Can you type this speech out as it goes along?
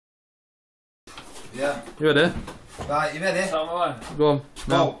Yeah. You ready? Right, you ready? Tell me when. Go on.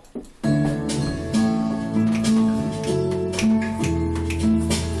 Now.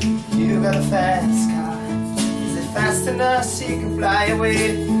 You got a fast car. Is it fast enough so you can fly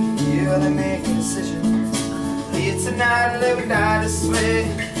away? You gotta make a decision. Leave tonight, live or die this way.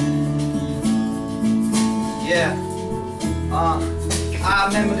 Yeah. I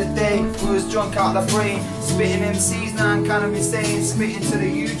remember the day we was drunk out the brain, spitting MCs, now I'm kind of insane, spitting to the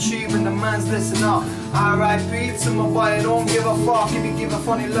YouTube and the man's listening up. R.I.P to my boy, I don't give a fuck if you give a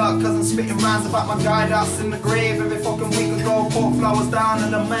funny luck, cause I'm spitting rhymes about my guy that's in the grave. Every fucking week ago, put flowers down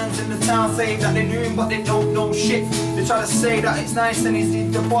and the men's in the town say that they knew him but they don't know shit. They try to say that it's nice and he's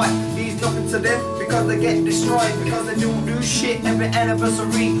the boy, he's nothing to them because they get destroyed, because they don't do shit every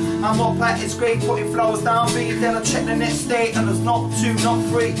anniversary. I'm up at his grave putting flowers down, beat, then I check the next day and there's not two, not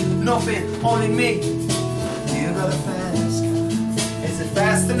three, nothing, only me. You got a fast car. Is it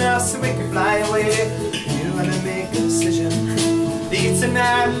fast enough so we can fly away? You gotta make a decision. Leave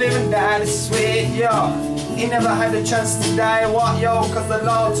tonight, live and die this way, yo. He never had the chance to die, what, yo, cause the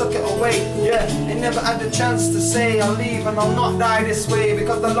Lord took it away, yeah. He never had the chance to say I'll leave and I'll not die this way,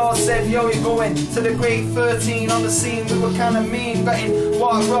 because the Lord said, yo, you're going to the grade 13 on the scene. We were kinda mean, getting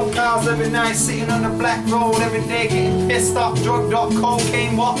water road cars every night, sitting on the black road every day, getting pissed off, drugged up,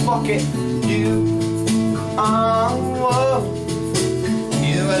 cocaine, what, fuck it. You, whoa.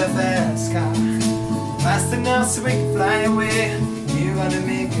 You got a fast car, fast enough so we can fly away. You gotta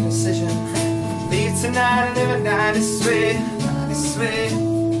make a decision. Leave tonight and live and die this way, this way,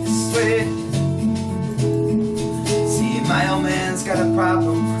 this way. See, my old man's got a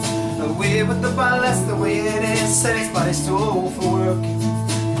problem. Away with the bottle, that's the way it is. Said his body's too old for work,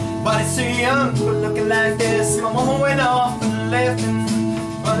 body's too young for looking like this. My mama went off and left him,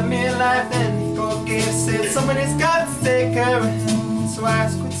 wanted me a life, then he go get said somebody's got to take care of him. So I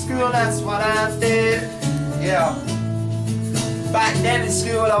quit school, that's what I did, yeah. Back then in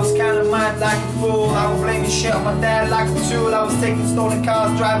school I was kinda mad like a fool. I was blaming shit on my dad like a tool. I was taking stolen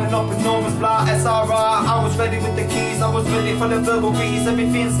cars, driving up in Norman's Block, SRR. I was ready with the keys, I was ready for the verbal breeze.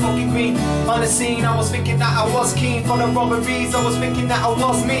 Everything smoking green on the scene. I was thinking that I was keen for the robberies. I was thinking that I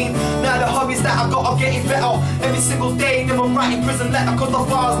was mean. Now the hobbies that I got are getting better every single day. Never writing prison letter cause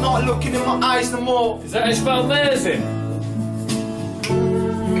the bar's not looking in my eyes no more. Is that how you spell amazing?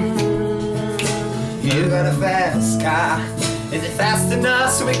 You got a fast car. Is it fast enough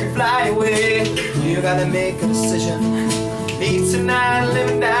so we can fly away? You gotta make a decision. Leave tonight, live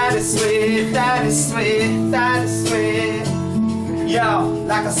and die this way, die this way, die this way. Yo,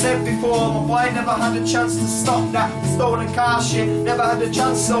 like I said before, my boy never had a chance to stop that stolen car shit. Never had a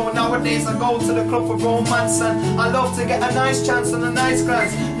chance, so nowadays I go to the club for romance and I love to get a nice chance and a nice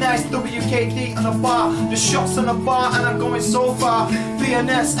glance. Nice WKD on the bar, the shots on the bar, and I'm going so far.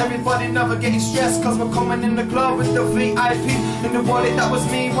 PNS, everybody never getting stressed cause we're coming in the club with the VIP in the wallet. That was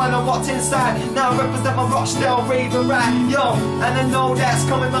me when I walked inside. Now I represent my Rochdale Raven right, yo. And I know that's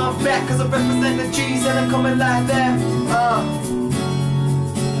coming on back cause I represent the G's and I'm coming like that.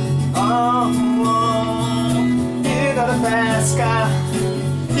 You got a fast car.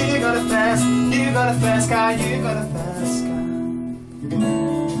 You got a fast car. You got a fast car. You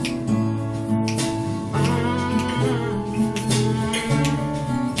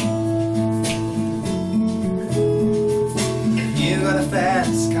got a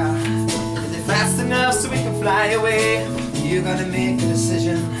fast car. Is it fast enough so we can fly away? You gotta make a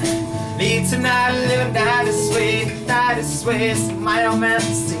decision. Leave tonight, live and die this way, die this way. See my old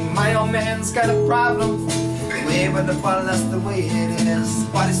man's got a problem. The way with the bottle, that's the way it is.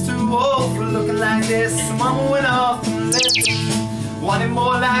 Body's too old for looking like this. Mama went off and left him, wanted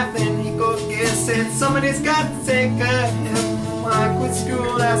more life than he could get. Said somebody's got to take care of him. When I quit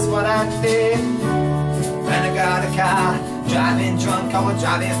school, that's what I did. Then I got a car, driving drunk, I was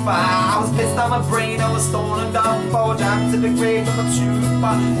driving far. I was pissed on my brain, I was stolen down. I was driving to the grave of a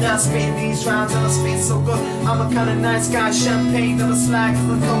tuba. Now I'm spitting these rounds and I spit so good. I'm a kinda nice guy, champagne never slag. Cause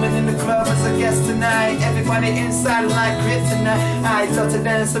I'm coming in the club as a guest tonight. Everybody inside like kryptonite. I love to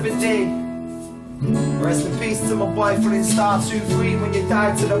dance every day. Rest in peace to my boy Flint Star 2-3. When you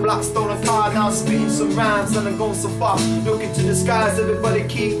died to the black stolen car. Now I'm spitting some rhymes and I'm going so far. Looking to the skies, everybody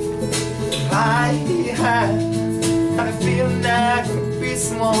keep high. And I feel like I could be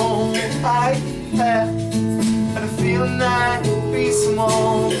small. I had a feeling like I could be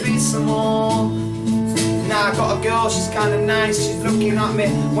small, be small. Now I got a girl, she's kinda nice. She's looking at me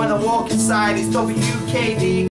when I walk inside. It's WKD.